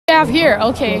have here?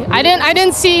 Okay, I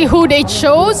didn't see who they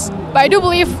chose, but I do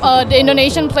believe the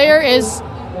Indonesian player is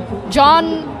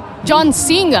John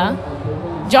Singa.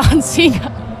 John Singa.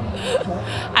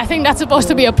 I think that's supposed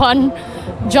to be a pun.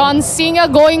 John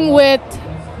Singa going with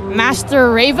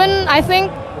Master Raven, I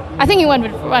think. I think he went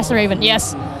with Master Raven,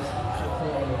 yes.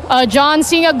 John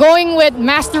Singa going with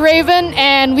Master Raven,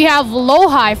 and we have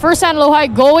LOWHIGH, first-hand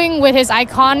LOWHIGH going with his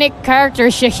iconic character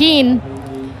SHAHEEN.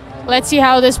 Let's see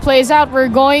how this plays out. We're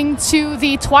going to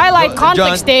the Twilight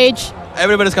conflict stage.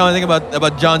 Everybody's commenting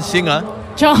about John Singa.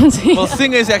 John Singa. Well,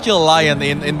 Singa is actually a lion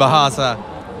in Bahasa.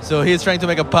 So he's trying to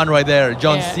make a pun right there.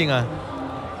 John Singa.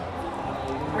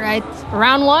 Right,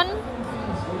 round one.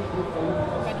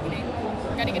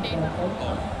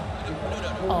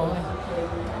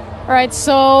 Alright,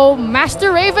 so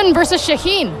Master Raven versus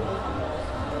SHAHEEN.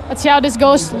 Let's see how this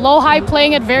goes. LOWHIGH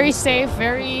playing it very safe,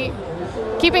 very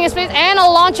keeping his space, and a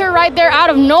launcher right there out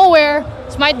of nowhere.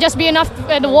 This might just be enough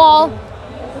at the wall.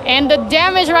 And the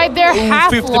damage right there,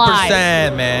 half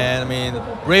 50%, man. I mean,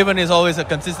 Raven is always a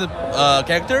consistent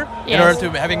character in order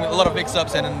to having a lot of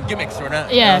mix-ups and gimmicks, right?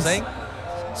 Yes. You know what I'm saying?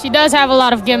 She does have a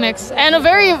lot of gimmicks and a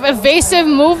very evasive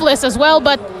move list as well,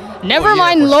 but never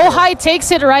mind, LOWHIGH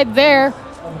takes it right there.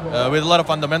 With a lot of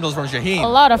fundamentals from SHAHEEN. A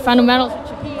lot of fundamentals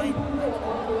from SHAHEEN.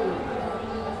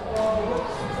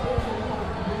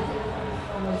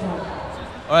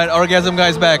 All right, Orgasm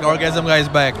Guy's back. Orgasm Guy's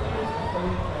back.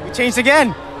 We changed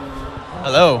again.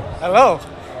 Hello. Hello.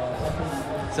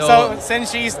 So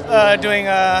since she's doing,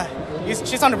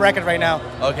 she's on the bracket right now.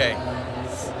 Okay.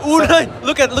 Ooh, so,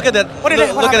 look at that. Look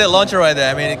at that launcher right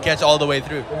there. I mean, it catch all the way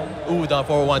through. Ooh, down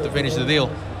 4-1 to finish the deal.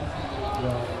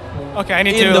 Okay, I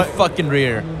need in the fucking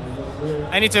rear.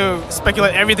 I need to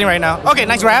speculate everything right now. Okay,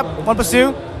 nice grab.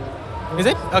 1+2. Is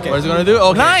it? Okay. What is he gonna do?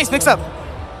 Okay. Nice mix up.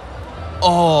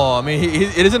 Oh, I mean,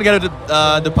 he doesn't get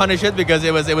to punish it because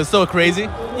it was so crazy.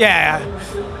 Yeah.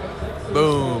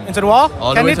 Boom. Into the wall.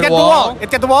 Can it get the wall? It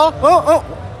get the wall. Oh,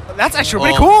 that's actually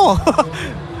pretty cool.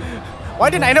 Why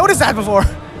didn't I notice that before?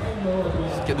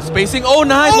 Get the spacing. Oh,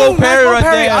 nice low parry right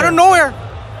there. Out of nowhere.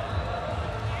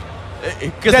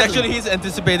 Because actually he's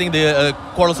anticipating the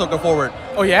quarter circle forward.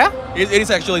 Oh yeah? It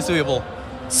is actually suitable.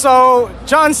 So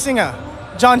John Singa.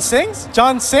 John sings?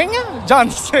 John Singa? John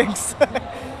sings.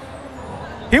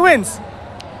 He wins.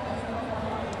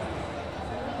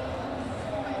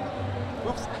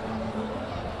 Oops.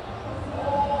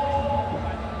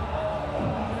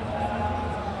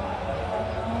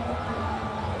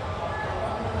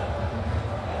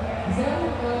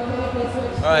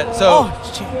 Alright, so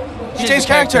she changed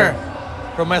character.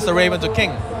 From Master Raven to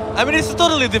King. I mean, it's a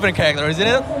totally different character, isn't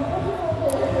it?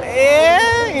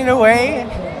 Yeah, in a way.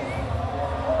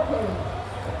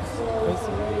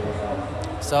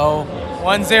 So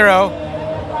 1-0.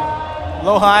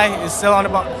 LOWHIGH is still on the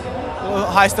ball.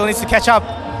 LOWHIGh still needs to catch up.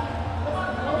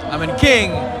 I mean,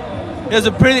 King has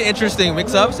a pretty interesting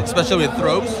mix-ups, especially with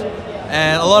throws,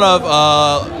 and a lot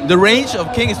of the range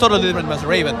of King is totally different than Master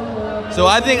Raven. So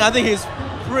I think he's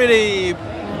pretty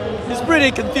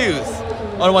confused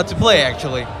on what to play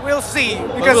actually. We'll see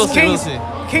because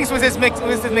King's with his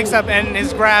mix-up and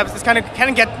his grabs is kind of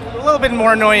get a little bit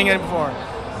more annoying than before.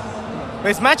 But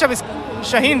his matchup is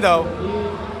SHAHEEN though.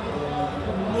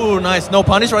 Ooh, nice. No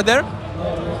punish right there.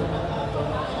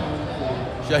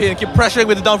 SHAHEEN keep pressuring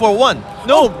with the down 4-1.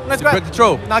 No, let's break the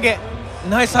throw. Nugget.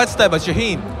 Nice side step by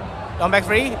SHAHEEN. Down back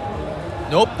 3.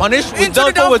 Nope, punish with Into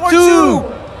down forward 2.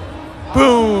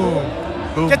 Boom.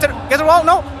 Boom. Get to the wall.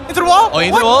 No, into the wall. Oh,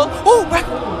 into the wall. Oh, back.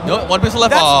 No, 1 pixel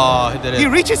left. Oh, he did it. He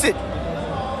reaches it.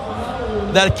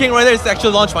 That King right there is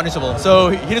actually launch punishable, so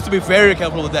he needs to be very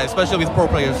careful with that, especially with pro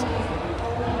players.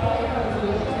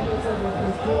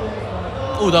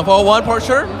 Ooh, down forward 1 for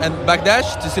sure, and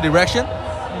backdash to see direction.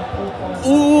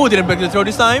 Ooh, didn't break the throw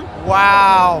this time.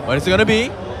 Wow. What is it gonna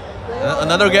be?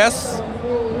 Another guess.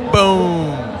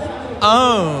 Boom.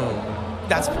 Oh.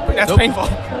 That's painful.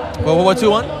 What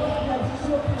 2-1?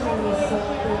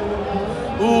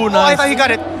 Ooh, nice. I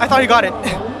thought he got it.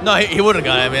 No, he wouldn't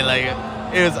got it. I mean, like,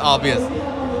 it was obvious.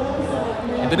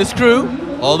 Into the screw,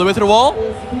 all the way to the wall.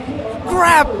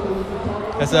 Grab.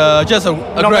 That's just a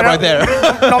grab right there.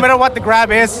 No matter what the grab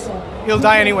is, he'll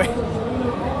die anyway.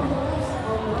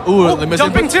 Ooh,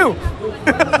 jumping too.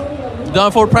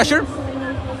 Down forward pressure.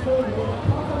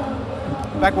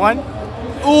 Back 1.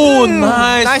 Ooh,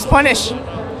 nice. Nice punish.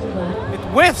 It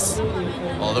whiffs.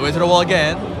 All the way to the wall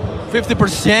again.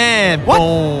 50%. What?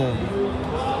 Boom.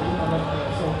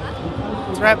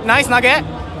 Trap. Nice nugget.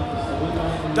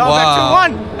 Down back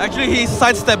 2-1. Actually, he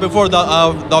sidestepped before the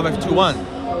down back 2-1.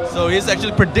 So he's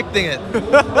actually predicting it.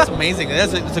 That's amazing.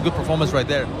 That's a good performance right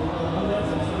there.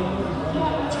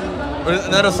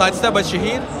 Another sidestep by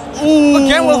Shaheen.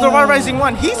 Again with the Wild Rising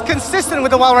 1. He's consistent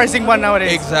with the Wild Rising 1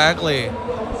 nowadays. Exactly.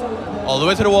 All the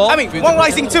way to the wall. I mean, Wild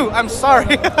Rising 2. I'm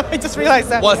sorry. I just realized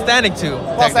that. Well, standing 2.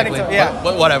 While standing 2, yeah.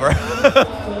 But whatever.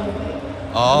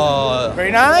 Oh.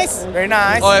 Very nice. Very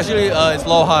nice. Oh, actually, it's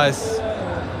low highs.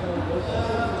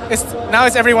 Now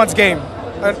it's everyone's game.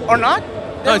 Or not?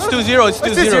 No, it's 2-0. It's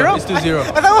 2-0. It's 2-0. I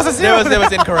thought it was a 0. That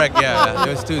was incorrect. Yeah, it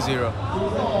was 2-0.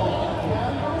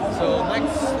 So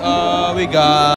next, we got.